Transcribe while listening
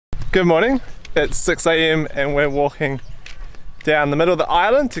Good morning, it's 6 AM and we're walking down the middle of the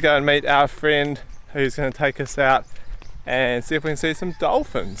island to go and meet our friend who's going to take us out and see if we can see some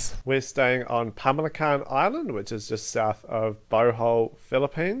dolphins. We're staying on Pamilican Island, which is just south of Bohol,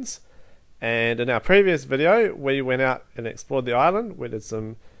 Philippines. And in our previous video we went out and explored the island. We did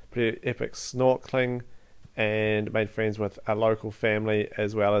some pretty epic snorkeling and made friends with a local family,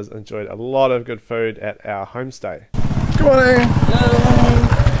 as well as enjoyed a lot of good food at our homestay. Good morning! Hello.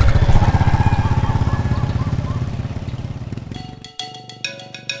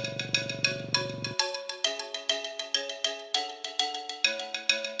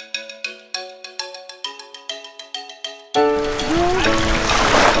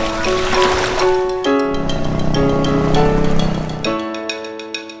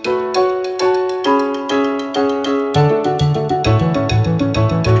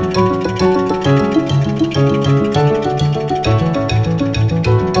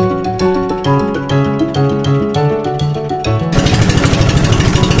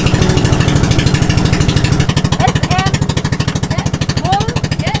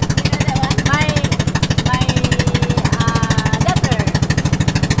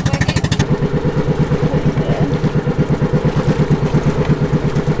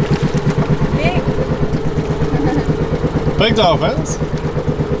 Big dolphins.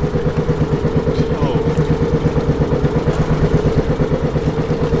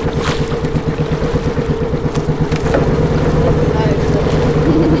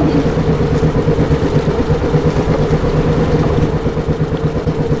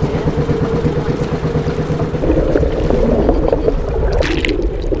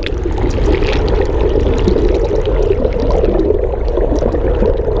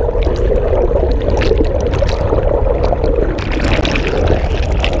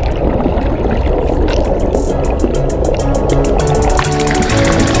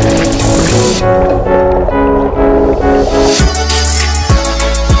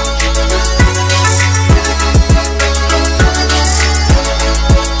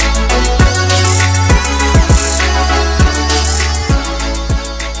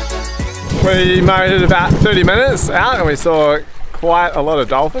 We made it about 30 minutes out and we saw quite a lot of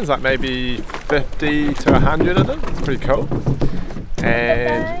dolphins, like maybe 50 to 100 of them. It's pretty cool.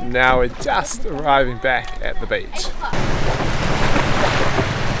 And now we're just arriving back at the beach.